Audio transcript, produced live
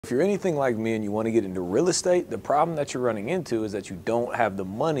If you're anything like me and you want to get into real estate, the problem that you're running into is that you don't have the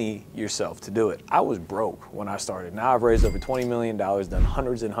money yourself to do it. I was broke when I started. Now I've raised over $20 million, done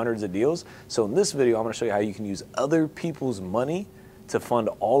hundreds and hundreds of deals. So in this video, I'm going to show you how you can use other people's money to fund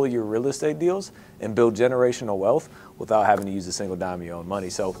all of your real estate deals and build generational wealth without having to use a single dime of your own money.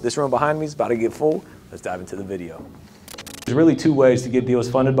 So this room behind me is about to get full. Let's dive into the video. There's really two ways to get deals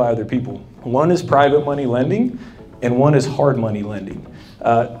funded by other people. One is private money lending and one is hard money lending.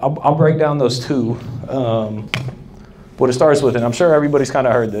 I'll break down those two. What it starts with, and I'm sure everybody's kind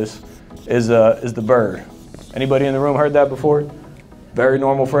of heard this, is the BRRRR. Anybody in the room heard that before? Very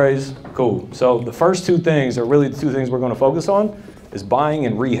normal phrase? Cool. So the first two things are really the two things we're going to focus on is buying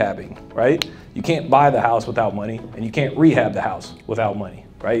and rehabbing, right? You can't buy the house without money, and you can't rehab the house without money,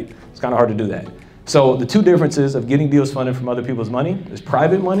 right? It's kind of hard to do that. So the two differences of getting deals funded from other people's money is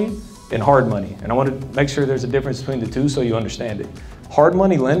private money and hard money. And I want to make sure there's a difference between the two so you understand it. Hard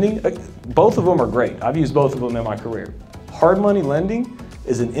money lending, both of them are great. I've used both of them in my career. Hard money lending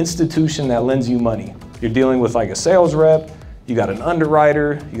is an institution that lends you money. You're dealing with like a sales rep, you got an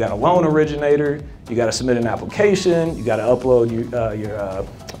underwriter, you got a loan originator, you got to submit an application, you got to upload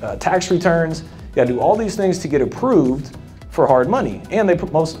your tax returns, you got to do all these things to get approved for hard money. And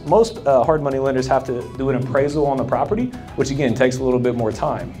most hard money lenders have to do an appraisal on the property, which again takes a little bit more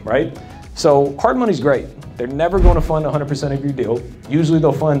time, right? So hard money's great. They're never going to fund 100% of your deal. Usually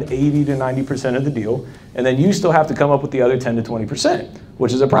they'll fund 80 to 90% of the deal. And then you still have to come up with the other 10 to 20%,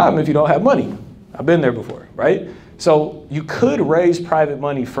 which is a problem if you don't have money. I've been there before, right? So you could raise private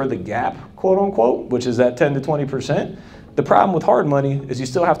money for the gap, quote unquote, which is that 10 to 20%. The problem with hard money is you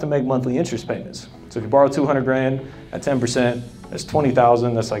still have to make monthly interest payments. So if you borrow 200 grand at 10%, that's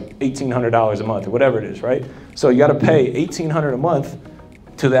 20,000, that's like $1,800 a month or whatever it is, right? So you got to pay $1,800 a month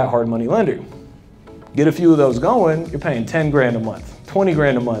to that hard money lender. Get a few of those going, you're paying 10 grand a month, 20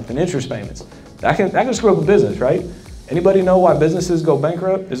 grand a month in interest payments. That can screw up a business, right? Anybody know why businesses go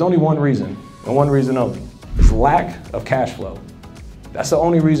bankrupt? There's only one reason, and one reason only. It's lack of cash flow. That's the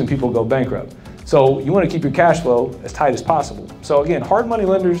only reason people go bankrupt. So you want to keep your cash flow as tight as possible. So again, hard money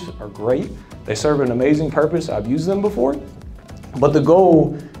lenders are great. They serve an amazing purpose. I've used them before. But the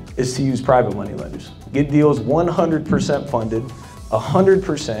goal is to use private money lenders. Get deals 100% funded,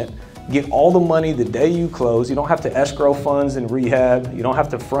 100%. Get all the money the day you close. You don't have to escrow funds in rehab. You don't have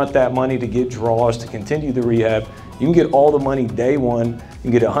to front that money to get draws to continue the rehab. You can get all the money day one. You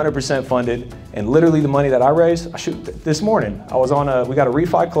can get it 100% funded. And literally the money that I raised, this morning, I was on we got a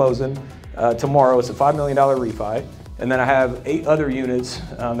refi closing tomorrow. It's a $5 million refi. And then I have 8 other units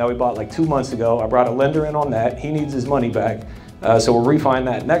that we bought like 2 months ago. I brought a lender in on that. He needs his money back. So we're refining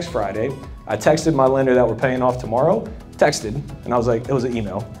that next Friday. I texted my lender that we're paying off tomorrow, and I was like, it was an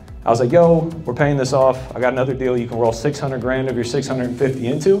email. I was like, yo, we're paying this off. I got another deal you can roll 600 grand of your 650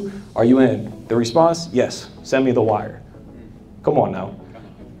 into. Are you in? The response, yes, send me the wire. Come on now.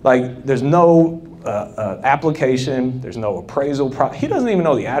 Like, there's no application, there's no appraisal. He doesn't even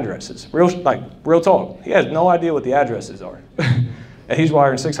know the addresses. Real talk. He has no idea what the addresses are. And he's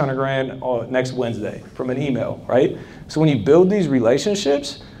wiring 600 grand next Wednesday from an email, right? So when you build these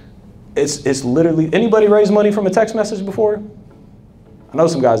relationships, it's literally, anybody raise money from a text message before? I know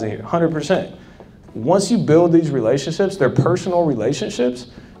some guys in here, 100%. Once you build these relationships, they're personal relationships,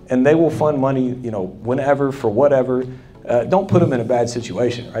 and they will fund money, whenever, for whatever. Don't put them in a bad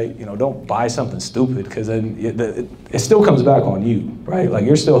situation, right? Don't buy something stupid, because then it still comes back on you, right? Like,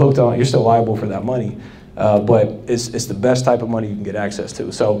 you're still hooked on it, you're still liable for that money. But it's the best type of money you can get access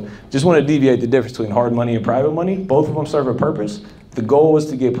to. So just want to deviate the difference between hard money and private money. Both of them serve a purpose. The goal is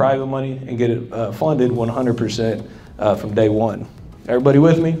to get private money and get it funded 100% from day one. Everybody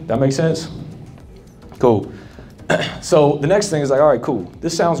with me? That makes sense? Cool. So the next thing is like, all right, cool.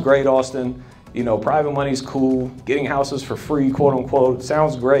 This sounds great, Austin. Private money's cool. Getting houses for free, quote unquote,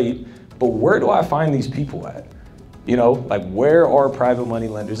 sounds great. But where do I find these people at? Like, where are private money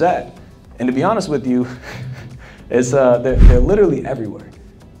lenders at? And to be honest with you, they're literally everywhere.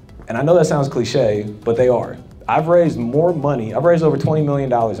 And I know that sounds cliche, but they are. I've raised more money. I've raised over $20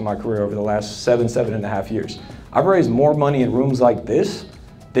 million in my career over the last 7.5 years. I've raised more money in rooms like this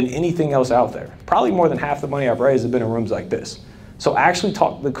than anything else out there. Probably more than half the money I've raised has been in rooms like this. So actually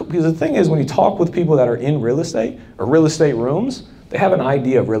because the thing is, when you talk with people that are in real estate or real estate rooms, they have an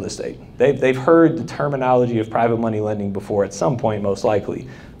idea of real estate. They've heard the terminology of private money lending before at some point, most likely,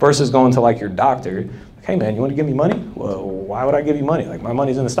 versus going to like your doctor, like, hey man, you want to give me money? Well, why would I give you money? Like, my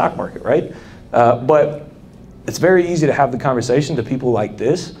money's in the stock market, right? But it's very easy to have the conversation to people like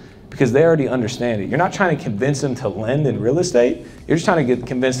this because they already understand it. You're not trying to convince them to lend in real estate. You're just trying to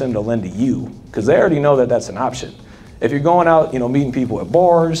convince them to lend to you because they already know that that's an option. If you're going out, meeting people at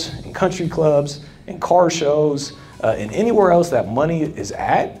bars, in country clubs, in car shows, and anywhere else that money is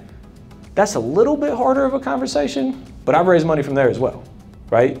at, that's a little bit harder of a conversation, but I've raised money from there as well,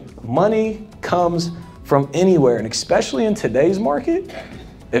 right? Money comes from anywhere, and especially in today's market,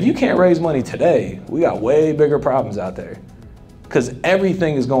 if you can't raise money today, we got way bigger problems out there because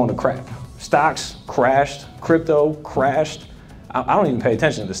everything is going to crap. Stocks crashed, crypto crashed. I don't even pay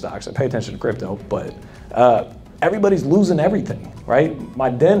attention to the stocks, I pay attention to crypto, but everybody's losing everything, right? My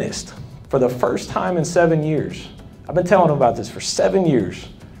dentist, for the first time in 7 years, I've been telling him about this for 7 years.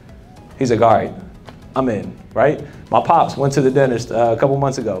 He's like, all right, I'm in, right? My pops went to the dentist a couple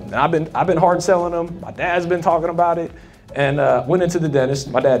months ago, and I've been hard selling him. My dad's been talking about it, and went into the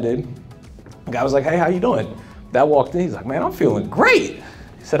dentist. My dad did. The guy was like, hey, how you doing? Dad walked in. He's like, man, I'm feeling great.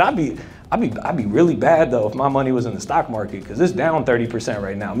 He said, I'd be really bad though if my money was in the stock market because it's down 30%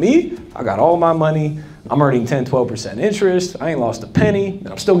 right now. Me, I got all my money. I'm earning 10, 12% interest. I ain't lost a penny, and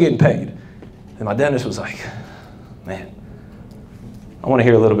I'm still getting paid. And my dentist was like, man, I want to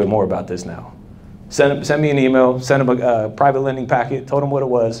hear a little bit more about this now. Send me an email, send him a private lending packet, told him what it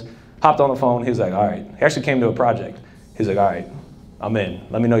was, hopped on the phone. He was like, all right. He actually came to a project. He's like, all right, I'm in.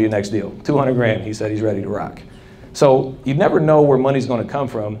 Let me know your next deal. 200 grand, he said he's ready to rock. So you never know where money's going to come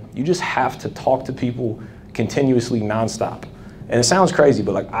from. You just have to talk to people continuously, nonstop. And it sounds crazy,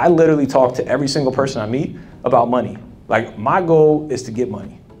 but like I literally talk to every single person I meet about money. Like my goal is to get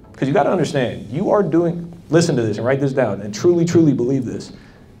money. Because you got to understand, you are doing, listen to this and write this down and truly, truly believe this.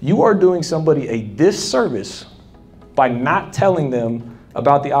 You are doing somebody a disservice by not telling them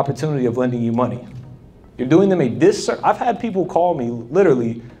about the opportunity of lending you money. You're doing them a disservice. I've had people call me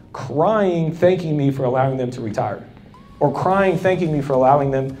literally crying, thanking me for allowing them to retire, or crying, thanking me for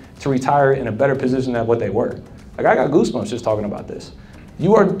allowing them to retire in a better position than what they were. Like I got goosebumps just talking about this.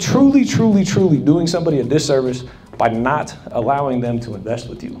 You are truly, truly, truly doing somebody a disservice by not allowing them to invest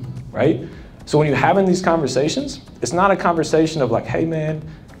with you, right? So when you're having these conversations, it's not a conversation of like, hey man,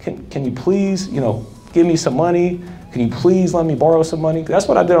 can you please, give me some money? Can you please let me borrow some money? That's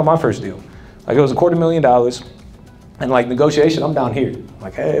what I did on my first deal. Like it was $250,000. And like negotiation, I'm down here.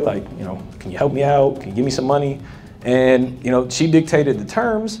 Like, hey, like, can you help me out? Can you give me some money? And, she dictated the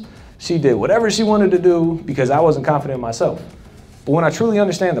terms. She did whatever she wanted to do because I wasn't confident in myself. But when I truly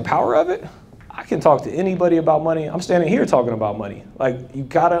understand the power of it, I can talk to anybody about money. I'm standing here talking about money. Like, you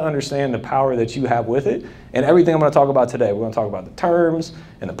gotta understand the power that you have with it. And everything I'm gonna talk about today, we're gonna talk about the terms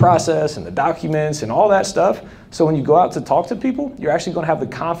and the process and the documents and all that stuff. So when you go out to talk to people, you're actually gonna have the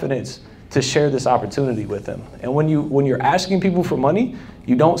confidence to share this opportunity with them. And when you're asking people for money,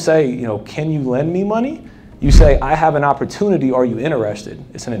 you don't say, can you lend me money? You say, I have an opportunity, are you interested?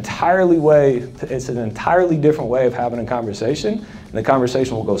 It's an entirely different way of having a conversation, and the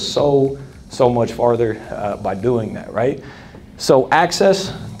conversation will go so much farther by doing that, right? So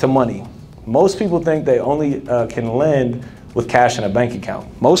access to money. Most people think they only can lend with cash in a bank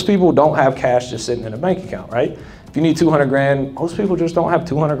account. Most people don't have cash just sitting in a bank account, right? If you need 200 grand, most people just don't have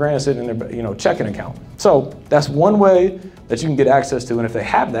 200 grand sitting in their checking account. So that's one way that you can get access to, and if they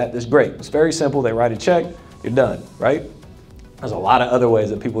have that, that's great. It's very simple. They write a check, you're done, right? There's a lot of other ways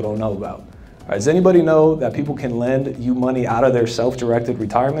that people don't know about. All right, does anybody know that people can lend you money out of their self-directed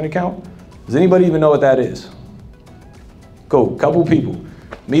retirement account? Does anybody even know what that is? Cool, couple people.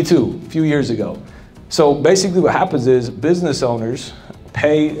 Me too, a few years ago. So basically what happens is business owners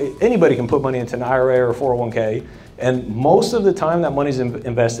pay, anybody can put money into an IRA or 401k, and most of the time that money's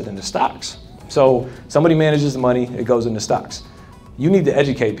invested into stocks. So somebody manages the money, it goes into stocks. You need to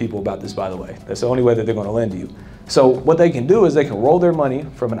educate people about this, by the way. That's the only way that they're going to lend to you. So what they can do is they can roll their money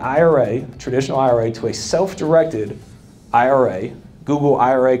from an IRA, traditional IRA, to a self-directed IRA. Google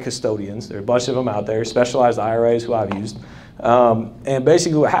IRA custodians. There are a bunch of them out there, specialized IRAs who I've used. And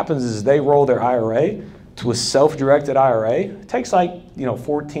basically what happens is they roll their IRA to a self-directed IRA. It takes like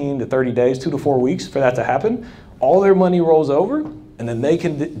 14 to 30 days, 2 to 4 weeks for that to happen. All their money rolls over, and then they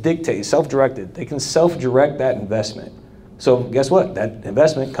can dictate, self-directed. They can self-direct that investment. So guess what? That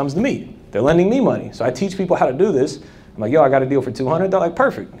investment comes to me. They're lending me money. So I teach people how to do this. I'm like, yo, I got a deal for 200. They're like,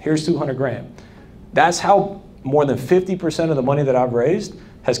 perfect. Here's 200 grand. That's how more than 50% of the money that I've raised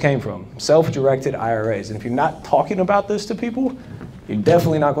has came from self-directed IRAs. And if you're not talking about this to people, you're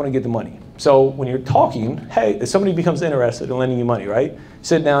definitely not going to get the money. So when you're talking, hey, if somebody becomes interested in lending you money, right?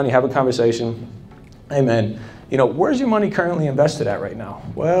 Sit down, you have a conversation. Hey man, where's your money currently invested at right now?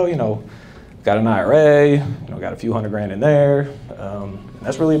 Well, got an IRA, got a few $100 grand in there. And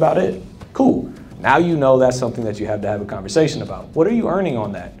that's really about it. Cool. Now that's something that you have to have a conversation about. What are you earning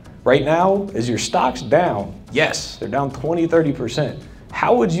on that? Right now, is your stocks down? Yes, they're down 20, 30%.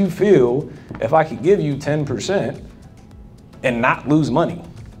 How would you feel if I could give you 10% and not lose money.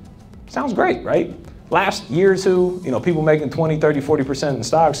 Sounds great, right? Last year or two, people making 20, 30, 40% in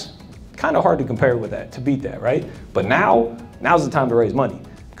stocks, kind of hard to compare with that, to beat that, right? But now's the time to raise money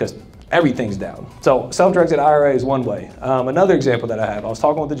because everything's down. So self-directed IRA is one way. Another example that I have, I was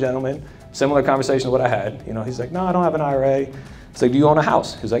talking with a gentleman, similar conversation to what I had. He's like, no, I don't have an IRA. It's like, do you own a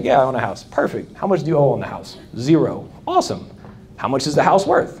house? He's like, yeah, I own a house. Perfect. How much do you owe on the house? 0. Awesome. How much is the house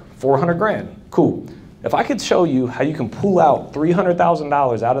worth? 400 grand. Cool. If I could show you how you can pull out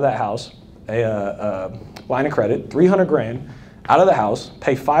 $300,000 out of that house, a line of credit, 300 grand out of the house,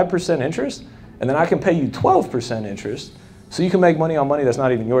 pay 5% interest, and then I can pay you 12% interest, so you can make money on money that's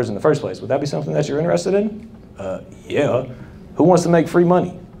not even yours in the first place. Would that be something that you're interested in? Yeah. Who wants to make free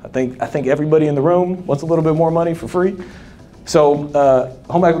money? I think everybody in the room wants a little bit more money for free. So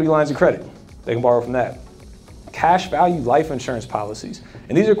home equity lines of credit, they can borrow from that. Cash value life insurance policies.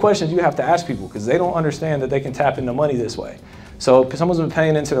 And these are questions you have to ask people because they don't understand that they can tap into money this way. So someone's been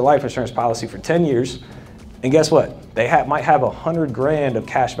paying into their life insurance policy for 10 years, and guess what? They might have 100 grand of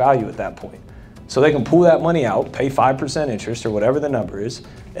cash value at that point. So they can pull that money out, pay 5% interest or whatever the number is,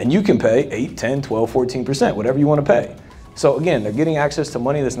 and you can pay 8, 10, 12, 14%, whatever you want to pay. So again, they're getting access to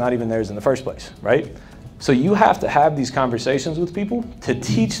money that's not even theirs in the first place, right? So you have to have these conversations with people to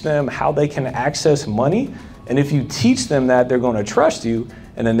teach them how they can access money. And if you teach them that, they're going to trust you,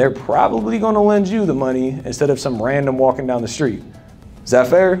 and then they're probably going to lend you the money instead of some random walking down the street. Is that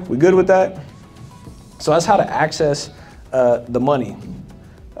fair? We good with that? So that's how to access the money.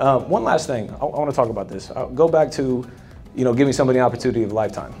 One last thing, I want to talk about this. I'll go back to, giving somebody an opportunity of a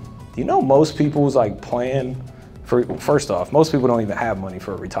lifetime. Do you know most people's plan for, first off, most people don't even have money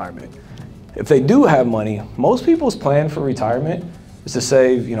for retirement. If they do have money, most people's plan for retirement is to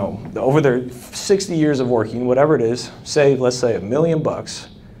save, over their 60 years of working, whatever it is, save, let's say $1 million,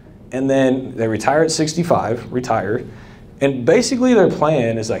 and then they retire at 65, retire, and basically their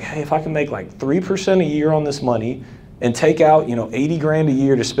plan is like, hey, if I can make 3% a year on this money and take out, 80 grand a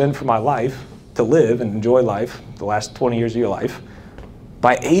year to spend for my life, to live and enjoy life, the last 20 years of your life,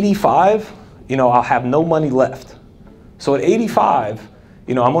 by 85, I'll have no money left. So at 85,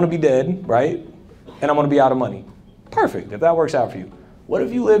 I'm gonna be dead, right? And I'm gonna be out of money. Perfect, if that works out for you. What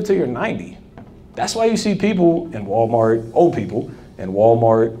if you live till you're 90? That's why you see people in Walmart, old people, in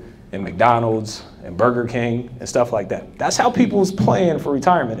Walmart, and McDonald's, and Burger King, and stuff like that. That's how people's plan for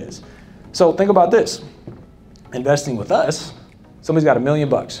retirement is. So think about this. Investing with us, somebody's got $1 million,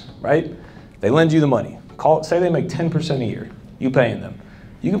 right? They lend you the money. Say they make 10% a year, you paying them.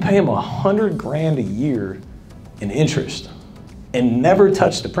 You can pay them 100 grand a year in interest and never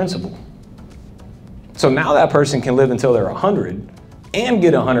touch the principal. So now that person can live until they're 100 and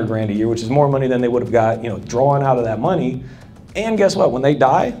get 100 grand a year, which is more money than they would have got, drawing out of that money. And guess what? When they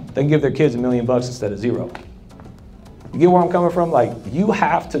die, they can give their kids $1 million instead of 0. You get where I'm coming from? You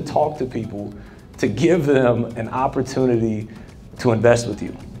have to talk to people to give them an opportunity to invest with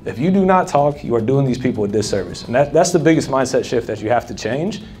you. If you do not talk, you are doing these people a disservice. And that's the biggest mindset shift that you have to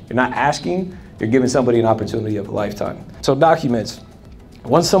change. You're not asking, you're giving somebody an opportunity of a lifetime. So documents,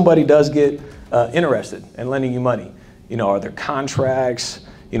 once somebody does get interested in lending you money, are there contracts?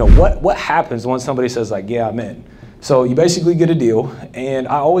 What happens once somebody says yeah, I'm in? So you basically get a deal, and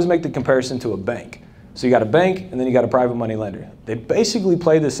I always make the comparison to a bank. So you got a bank, and then you got a private money lender. They basically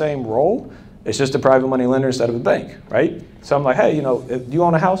play the same role. It's just a private money lender instead of a bank, right? So I'm like, hey, if you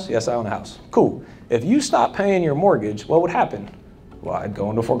own a house? Yes, I own a house. Cool. If you stop paying your mortgage, what would happen? Well, I'd go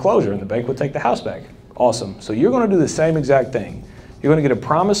into foreclosure and the bank would take the house back. Awesome. So you're going to do the same exact thing. You're going to get a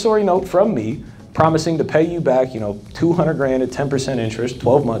promissory note from me promising to pay you back, 200 grand at 10% interest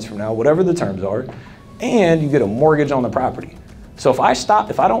 12 months from now, whatever the terms are, and you get a mortgage on the property. So if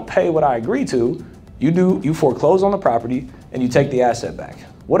I don't pay what I agree to, you foreclose on the property and you take the asset back.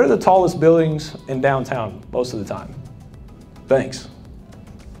 What are the tallest buildings in downtown most of the time? Banks.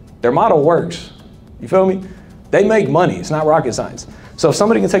 Their model works. You feel me? They make money. It's not rocket science. So if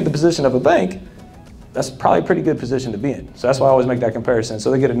somebody can take the position of a bank, that's probably a pretty good position to be in. So that's why I always make that comparison.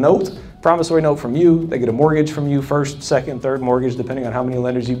 So they get a note, promissory note from you, they get a mortgage from you, first, second, third mortgage, depending on how many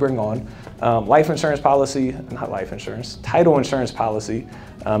lenders you bring on. Life insurance policy, not life insurance, title insurance policy,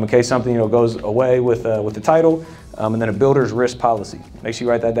 in case something goes away with the title, and then a builder's risk policy. Make sure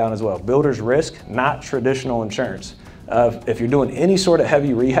you write that down as well. Builder's risk, not traditional insurance. If you're doing any sort of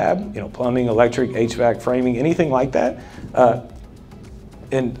heavy rehab, plumbing, electric, HVAC, framing, anything like that,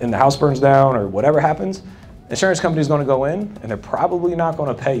 and the house burns down or whatever happens, insurance company is going to go in and they're probably not going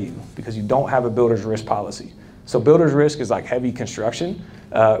to pay you because you don't have a builder's risk policy. So builder's risk is like heavy construction.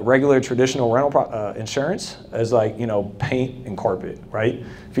 Regular traditional rental insurance is paint and carpet, right?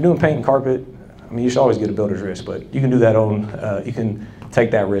 If you're doing paint and carpet, I mean, you should always get a builder's risk, but you can do that on, you can take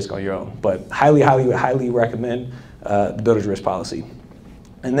that risk on your own. But highly recommend the builder's risk policy.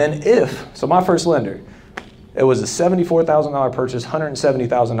 And then so my first lender, it was a $74,000 purchase,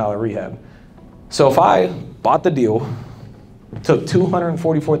 $170,000 rehab. So if I bought the deal, took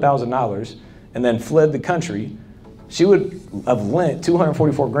 $244,000, and then fled the country, she would have lent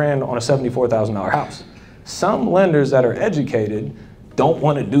 $244 grand on a $74,000 house. Some lenders that are educated don't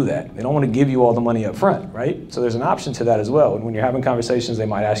want to do that. They don't want to give you all the money up front, right? So there's an option to that as well. And when you're having conversations, they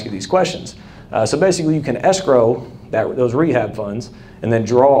might ask you these questions. So basically you can escrow those rehab funds and then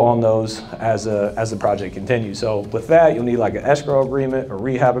draw on those as the project continues. So with that, you'll need like an escrow agreement, a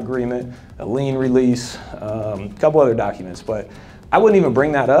rehab agreement, a lien release, a couple other documents. But I wouldn't even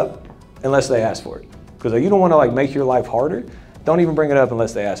bring that up unless they ask for it. Because you don't want to like make your life harder. Don't even bring it up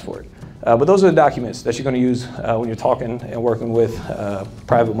unless they ask for it. But those are the documents that you're going to use when you're talking and working with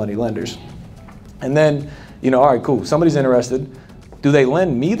private money lenders. And then, all right, cool, somebody's interested. Do they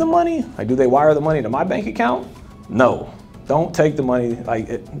lend me the money? Like, do they wire the money to my bank account? No, don't take the money,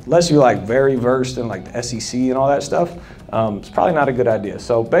 unless you're like very versed in like the SEC and all that stuff, it's probably not a good idea.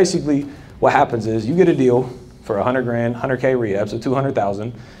 So basically what happens is you get a deal for 100 grand, 100K rehab, so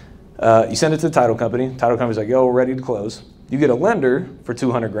 200,000. You send it to the title company. Title company's like, yo, we're ready to close. You get a lender for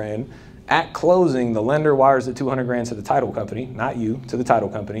 200 grand. At closing, the lender wires the 200 grand to the title company, not you, to the title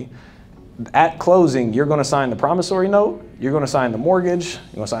company. At closing, you're gonna sign the promissory note, you're gonna sign the mortgage,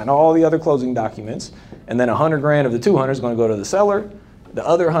 you're gonna sign all the other closing documents, and then 100 grand of the 200 is gonna go to the seller. The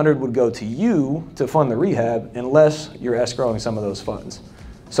other 100 would go to you to fund the rehab unless you're escrowing some of those funds.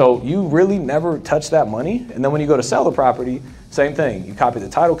 So you really never touch that money. And then when you go to sell the property, same thing. You copy the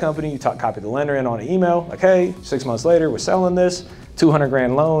title company, you copy the lender in on an email, like, hey, 6 months later, we're selling this, 200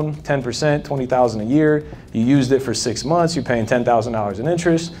 grand loan, 10%, 20,000 a year. You used it for 6 months, you're paying $10,000 in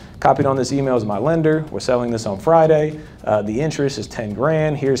interest. Copied on this email is my lender. We're selling this on Friday. The interest is 10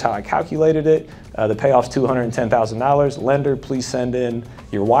 grand. Here's how I calculated it. The payoff's $210,000. Lender, please send in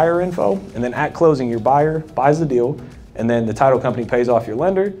your wire info. And then at closing, your buyer buys the deal, and then the title company pays off your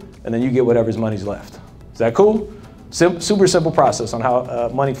lender, and then you get whatever's money's left. Is that cool? Super simple process on how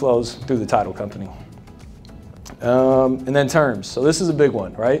money flows through the title company. And then terms. So this is a big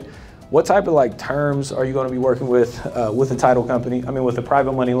one, right? What type of terms are you going to be working with a title company? I mean, with a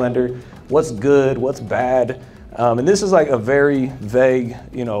private money lender? What's good? What's bad? And this is like a very vague,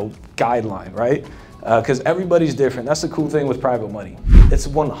 guideline, right? Because everybody's different. That's the cool thing with private money. It's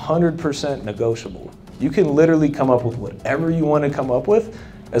 100% negotiable. You can literally come up with whatever you want to come up with,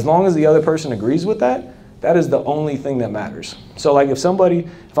 as long as the other person agrees with that. That is the only thing that matters. So like if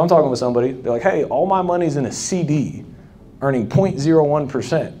I'm talking with somebody, they're like, hey, all my money's in a CD earning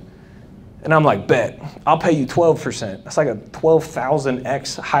 0.01%. And I'm like, bet, I'll pay you 12%. That's like a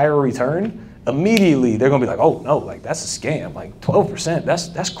 12,000x higher return. Immediately, they're gonna be like, oh no, that's a scam. 12%,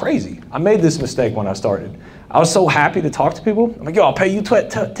 that's crazy. I made this mistake when I started. I was so happy to talk to people. I'm like, yo, I'll pay you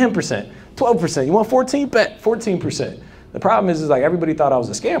 10%, 12%. You want 14? Bet, 14%. The problem is everybody thought I was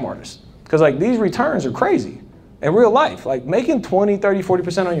a scam artist. Because these returns are crazy in real life. Making 20, 30,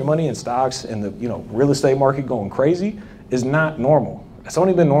 40% on your money in stocks and the real estate market going crazy is not normal. It's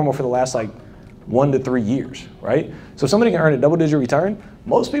only been normal for the last 1 to 3 years, right? So if somebody can earn a double-digit return,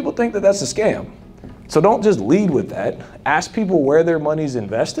 most people think that that's a scam. So don't just lead with that. Ask people where their money's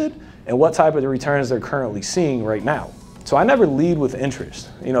invested and what type of returns they're currently seeing right now. So I never lead with interest.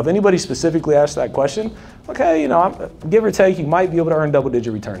 If anybody specifically asks that question, okay, give or take, you might be able to earn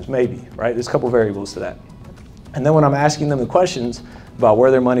double-digit returns, maybe, right? There's a couple variables to that. And then when I'm asking them the questions about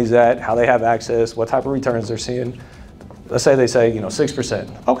where their money's at, how they have access, what type of returns they're seeing, let's say they say,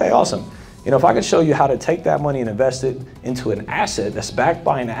 6%. Okay, awesome. If I could show you how to take that money and invest it into an asset that's backed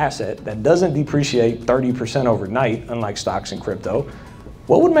by an asset that doesn't depreciate 30% overnight, unlike stocks and crypto,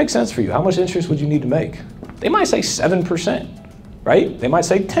 what would make sense for you? How much interest would you need to make? They might say 7%, right? They might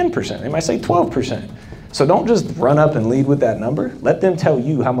say 10%, they might say 12%. So don't just run up and lead with that number. Let them tell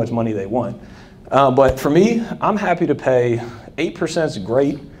you how much money they want. But for me, I'm happy to pay 8% is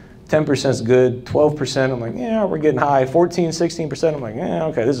great, 10% is good, 12%, I'm like, yeah, we're getting high, 14, 16%, I'm like, yeah,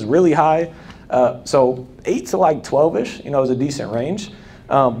 okay, this is really high. So 8 to 12-ish, is a decent range.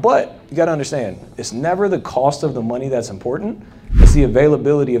 But you gotta understand, it's never the cost of the money that's important, it's the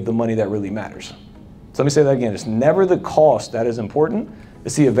availability of the money that really matters. So let me say that again, it's never the cost that is important,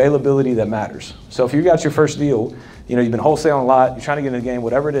 it's the availability that matters. So if you got your first deal, you've been wholesaling a lot, you're trying to get in the game,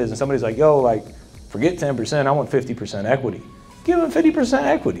 whatever it is, and somebody's like, yo, forget 10%, I want 50% equity. Give them 50%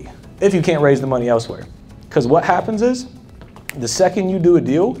 equity if you can't raise the money elsewhere. Because what happens is, the second you do a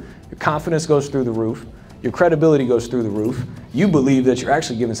deal, your confidence goes through the roof, your credibility goes through the roof, you believe that you're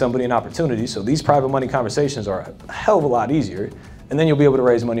actually giving somebody an opportunity. So these private money conversations are a hell of a lot easier, and then you'll be able to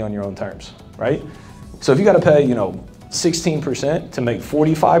raise money on your own terms, right? So if you got to pay, 16% to make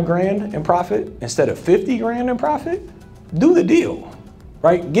 45 grand in profit instead of 50 grand in profit, do the deal,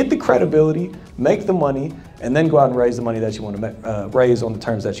 right? Get the credibility, make the money, and then go out and raise the money that you want to raise on the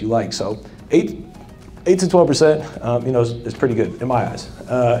terms that you like. So 8 to 12%, is pretty good in my eyes.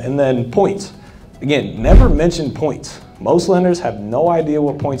 And then points. Again, never mention points. Most lenders have no idea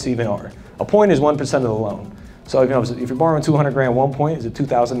what points even are. A point is 1% of the loan. So if you're borrowing 200 grand, 1 point is a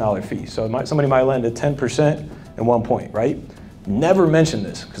 $2,000 fee. So somebody might lend at 10% and 1 point, right? Never mention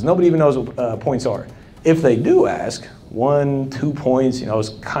this because nobody even knows what points are. If they do ask, 1, 2 points, is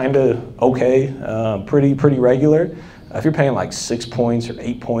kind of okay, pretty regular. If you're paying like 6 points or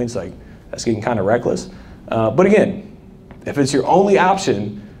 8 points, like that's getting kind of reckless. But again, if it's your only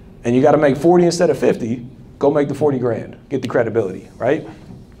option and you got to make 40 instead of 50, go make the 40 grand, get the credibility, right?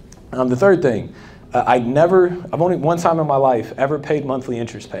 The third thing, I've only one time in my life ever paid monthly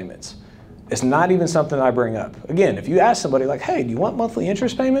interest payments. It's not even something I bring up. Again, if you ask somebody like, hey, do you want monthly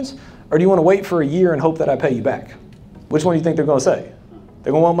interest payments or do you want to wait for a year and hope that I pay you back? Which one do you think they're going to say?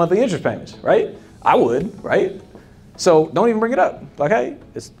 They're going to want monthly interest payments, right? I would, right? So don't even bring it up. Like, hey,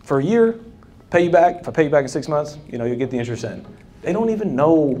 it's for a year, pay you back. If I pay you back in 6 months, you'll get the interest in. They don't even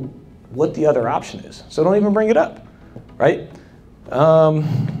know what the other option is. So don't even bring it up, right?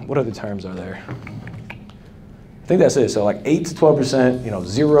 What other terms are there? I think that's it. So like 8 to 12%,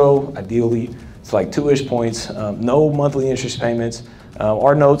 0 ideally. It's like 2-ish points. No monthly interest payments.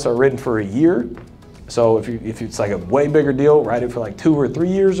 Our notes are written for a year. So if it's like a way bigger deal, write it for like 2 or 3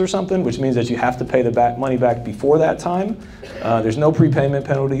 years or something, which means that you have to pay the money back before that time. There's no prepayment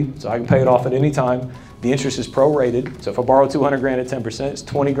penalty, so I can pay it off at any time. The interest is prorated. So if I borrow 200 grand at 10%, it's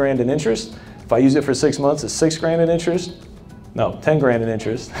 20 grand in interest. If I use it for 6 months, it's 6 grand in interest. No, 10 grand in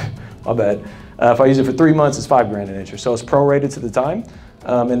interest. My bad. If I use it for 3 months, it's 5 grand in interest. So it's prorated to the time,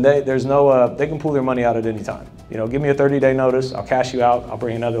 and they can pull their money out at any time. Give me a 30-day notice. I'll cash you out. I'll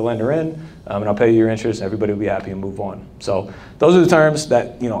bring another lender in, and I'll pay you your interest. Everybody will be happy and move on. So those are the terms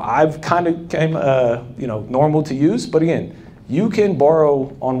that I've kind of came normal to use. But again, you can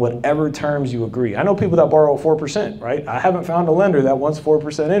borrow on whatever terms you agree. I know people that borrow 4%, right? I haven't found a lender that wants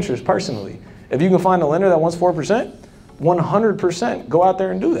 4% interest personally. If you can find a lender that wants 4%, 100% go out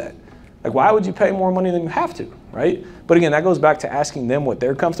there and do that. Like, why would you pay more money than you have to, right? But again, that goes back to asking them what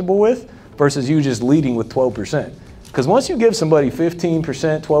they're comfortable with versus you just leading with 12%. Because once you give somebody 15%,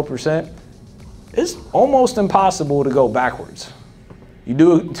 12%, it's almost impossible to go backwards. You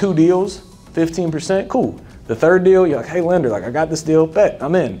do 2 deals, 15%, cool. The third deal, you're like, hey, lender, like I got this deal, bet,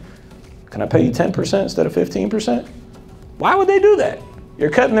 I'm in. Can I pay you 10% instead of 15%? Why would they do that? You're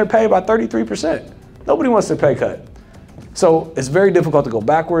cutting their pay by 33%. Nobody wants their pay cut. So it's very difficult to go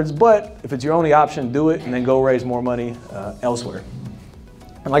backwards, but if it's your only option, do it and then go raise more money elsewhere.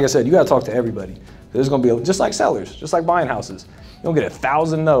 And like I said, you gotta talk to everybody. There's gonna be, just like sellers, just like buying houses. You'll get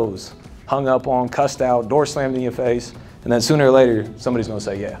 1,000 no's hung up on, cussed out, door slammed in your face, and then sooner or later, somebody's gonna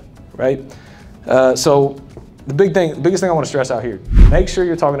say yeah, right? So the biggest thing I wanna stress out here, make sure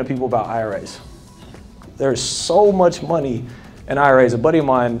you're talking to people about IRAs. There's so much money in IRAs. A buddy of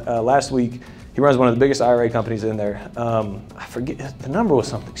mine last week, he runs one of the biggest IRA companies in there. I forget, the number was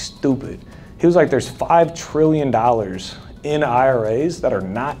something stupid. He was like, there's $5 trillion in IRAs that are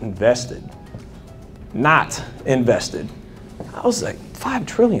not invested. Not invested. I was like, $5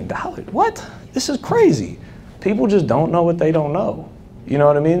 trillion? What? This is crazy. People just don't know what they don't know. You know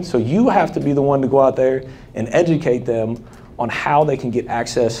what I mean? So you have to be the one to go out there and educate them on how they can get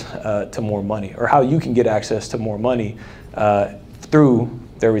access to more money, or how you can get access to more money through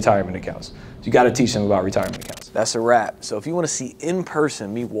their retirement accounts. So you got to teach them about retirement accounts. That's a wrap. So if you want to see in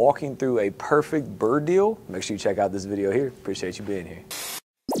person me walking through a perfect BRRRR deal, make sure you check out this video here. Appreciate you being here.